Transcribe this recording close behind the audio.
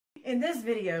In this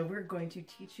video, we're going to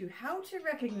teach you how to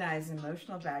recognize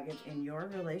emotional baggage in your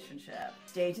relationship.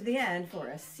 Stay to the end for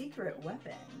a secret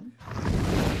weapon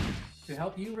to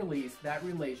help you release that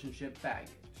relationship baggage.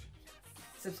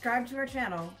 Subscribe to our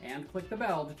channel And click the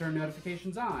bell to turn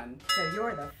notifications on so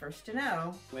you're the first to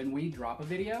know when we drop a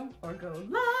video or go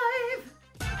live.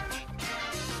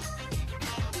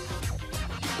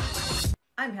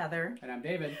 I'm Heather. And I'm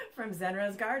David from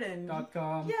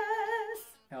ZenRoseGarden.com. Yes!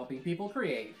 Helping people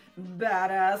create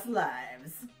badass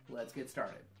lives. Let's get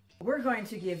started. We're going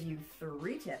to give you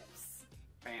 3 tips.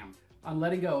 Bam. On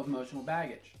letting go of emotional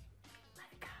baggage. Let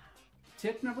it go.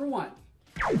 Tip number 1.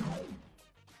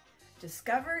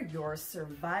 Discover your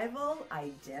survival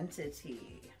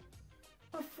identity.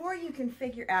 Before you can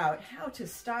figure out how to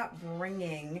stop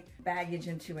bringing baggage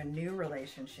into a new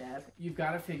relationship, you've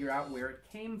got to figure out where it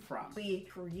came from. We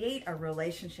create our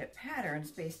relationship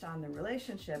patterns based on the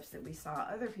relationships that we saw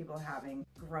other people having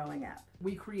growing up.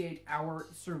 We create our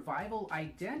survival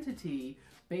identity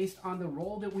based on the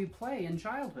role that we play in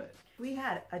childhood. We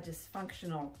had a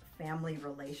dysfunctional family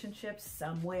relationship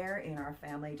somewhere in our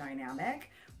family dynamic.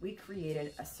 We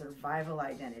created a survival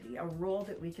identity, a role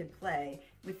that we could play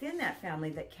within that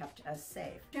family that kept us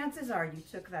safe. Chances are you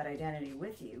took that identity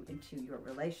with you into your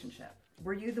relationship.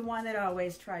 Were you the one that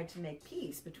always tried to make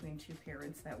peace between 2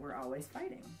 parents that were always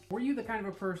fighting? Were you the kind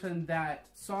of a person that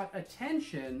sought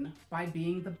attention by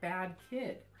being the bad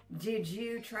kid? Did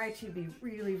you try to be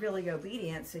really, really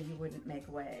obedient so you wouldn't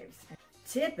make waves?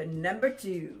 Tip number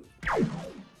 2.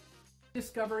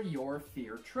 Discover your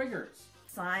fear triggers.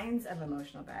 Signs of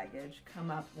emotional baggage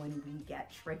come up when we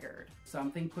get triggered.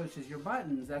 Something pushes your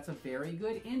buttons. That's a very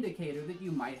good indicator that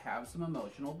you might have some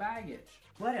emotional baggage.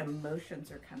 What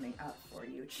emotions are coming up for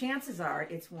you? Chances are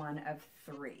it's one of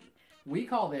 3. We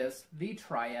call this the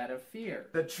triad of fear.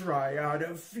 The triad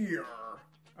of fear.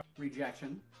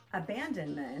 Rejection,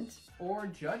 abandonment, or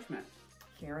judgment.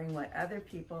 Hearing what other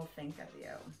people think of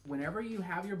you. Whenever you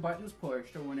have your buttons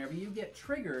pushed or whenever you get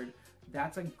triggered,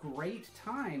 that's a great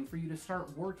time for you to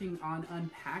start working on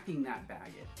unpacking that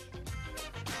baggage.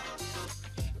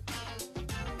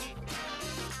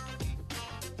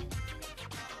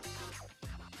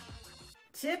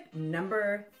 Tip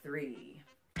number 3.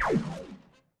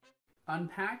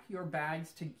 Unpack your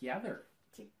bags together.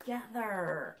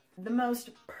 Together. The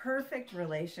most perfect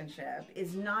relationship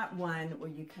is not one where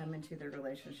you come into the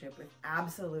relationship with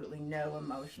absolutely no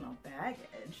emotional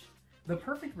baggage. The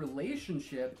perfect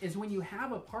relationship is when you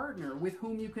have a partner with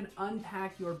whom you can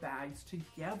unpack your bags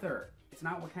together. It's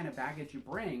not what kind of baggage you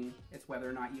bring, it's whether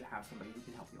or not you have somebody who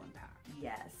can help you unpack.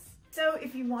 Yes. So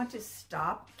if you want to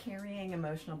stop carrying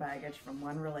emotional baggage from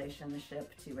one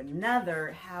relationship to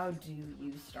another, how do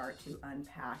you start to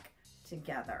unpack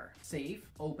together? Safe,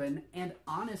 open, and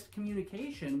honest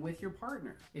communication with your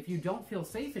partner. If you don't feel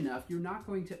safe enough, you're not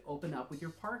going to open up with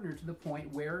your partner to the point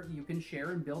where you can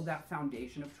share and build that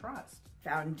foundation of trust.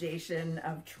 Foundation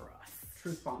of trust.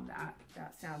 Truth bomb that.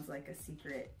 That sounds like a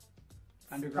secret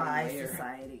underground spy layer.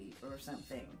 Society or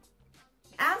something.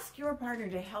 Ask your partner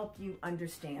to help you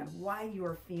understand why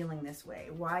you're feeling this way,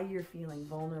 why you're feeling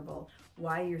vulnerable,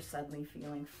 why you're suddenly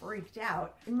feeling freaked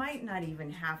out. It might not even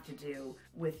have to do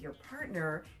with your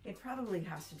partner. It probably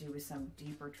has to do with some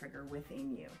deeper trigger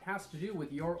within you. It has to do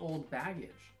with your old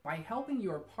baggage. By helping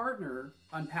your partner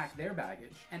unpack their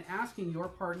baggage and asking your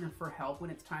partner for help when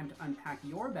it's time to unpack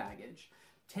your baggage,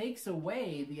 takes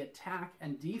away the attack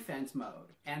and defense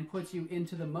mode and puts you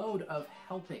into the mode of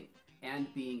helping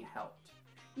and being helped.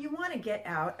 You want to get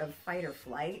out of fight or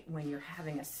flight when you're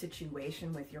having a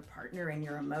situation with your partner and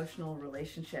your emotional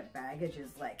relationship baggage is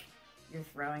like you're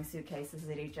throwing suitcases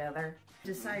at each other.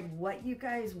 Decide what you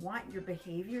guys want your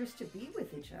behaviors to be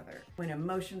with each other. When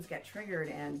emotions get triggered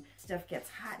and stuff gets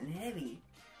hot and heavy,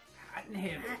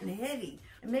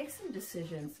 and make some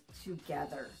decisions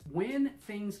together. When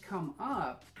things come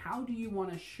up, how do you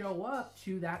want to show up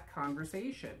to that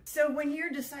conversation? So when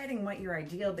you're deciding what your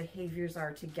ideal behaviors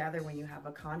are together when you have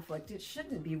a conflict, it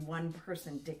shouldn't be one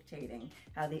person dictating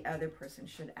how the other person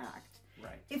should act.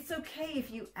 Right. It's okay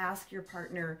if you ask your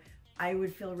partner, I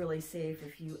would feel really safe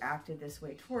if you acted this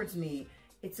way towards me.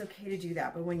 It's okay to do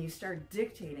that, but when you start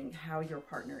dictating how your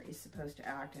partner is supposed to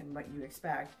act and what you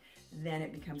expect, then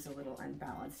it becomes a little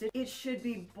unbalanced. It should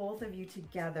be both of you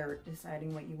together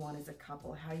deciding what you want as a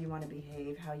couple, how you want to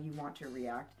behave, how you want to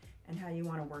react, and how you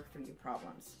want to work through your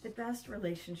problems. The best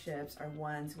relationships are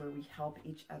ones where we help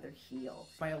each other heal.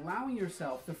 By allowing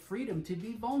yourself the freedom to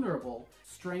be vulnerable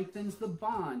strengthens the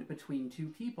bond between 2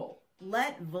 people.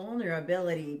 Let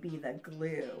vulnerability be the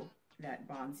glue that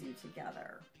bonds you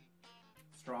together.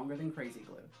 Stronger than crazy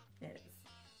glue. It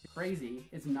is. Crazy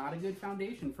is not a good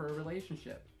foundation for a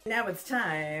relationship. Now it's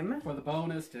time For the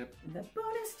bonus tip, the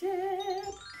bonus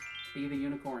tip. be the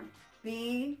unicorn.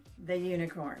 Be the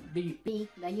unicorn. Be Be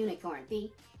the unicorn.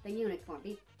 Be the unicorn.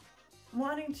 Be.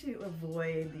 Wanting to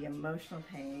avoid the emotional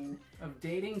pain of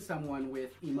dating someone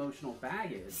with emotional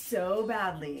baggage. so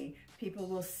badly, people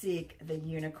will seek the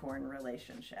unicorn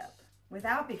relationship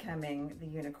without becoming the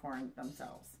unicorn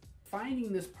themselves.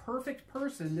 Finding this perfect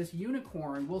person, this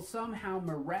unicorn, will somehow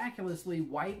miraculously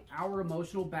wipe our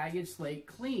emotional baggage slate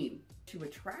clean. To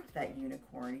attract that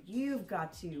unicorn, you've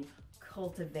got to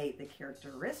cultivate the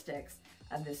characteristics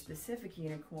of the specific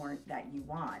unicorn that you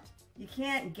want. You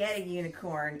can't get a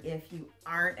unicorn if you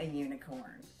aren't a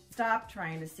unicorn. Stop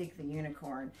trying to seek the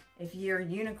unicorn if your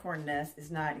unicornness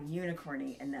is not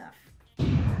unicorny enough.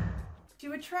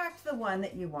 To attract the one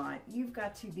that you want, you've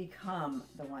got to become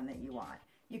the one that you want.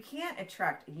 You can't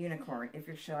attract a unicorn if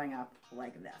you're showing up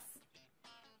like this.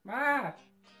 Ah!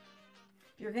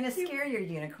 You're going to scare your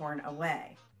unicorn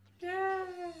away. Yeah!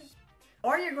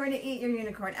 Or you're going to eat your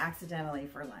unicorn accidentally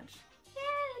for lunch.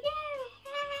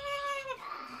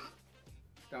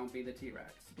 Don't be the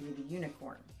T-Rex. Be the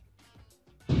unicorn.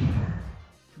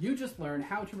 You just learned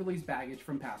how to release baggage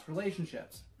from past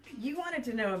relationships. You wanted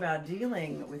to know about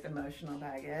dealing with emotional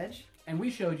baggage. And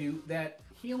we showed you that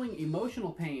healing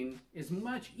emotional pain is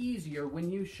much easier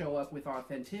when you show up with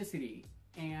authenticity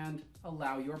and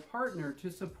allow your partner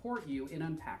to support you in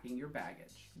unpacking your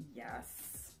baggage.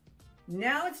 Yes.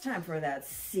 Now it's time for that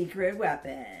secret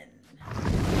weapon.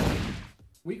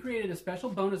 We created a special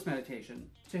bonus meditation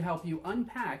to help you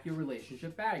unpack your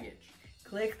relationship baggage.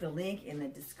 Click the link in the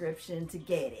description to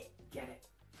get it. Get it?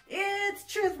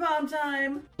 It's Truth Bomb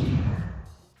time.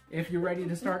 If you're ready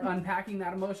to start unpacking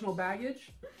that emotional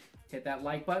baggage, hit that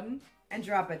like button. And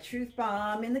drop a truth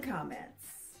bomb in the comments.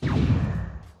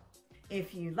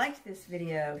 If you liked this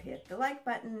video, hit the like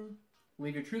button.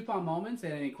 Leave your truth bomb moments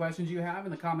and any questions you have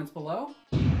in the comments below.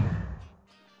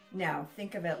 Now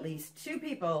think of at least 2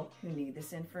 people who need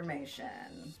this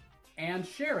information. And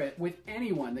share it with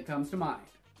anyone that comes to mind.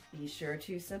 Be sure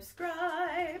to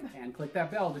subscribe. And click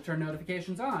that bell to turn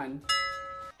notifications on.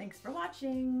 Thanks for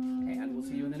watching. And we'll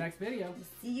see you in the next video.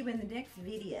 See you in the next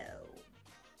video.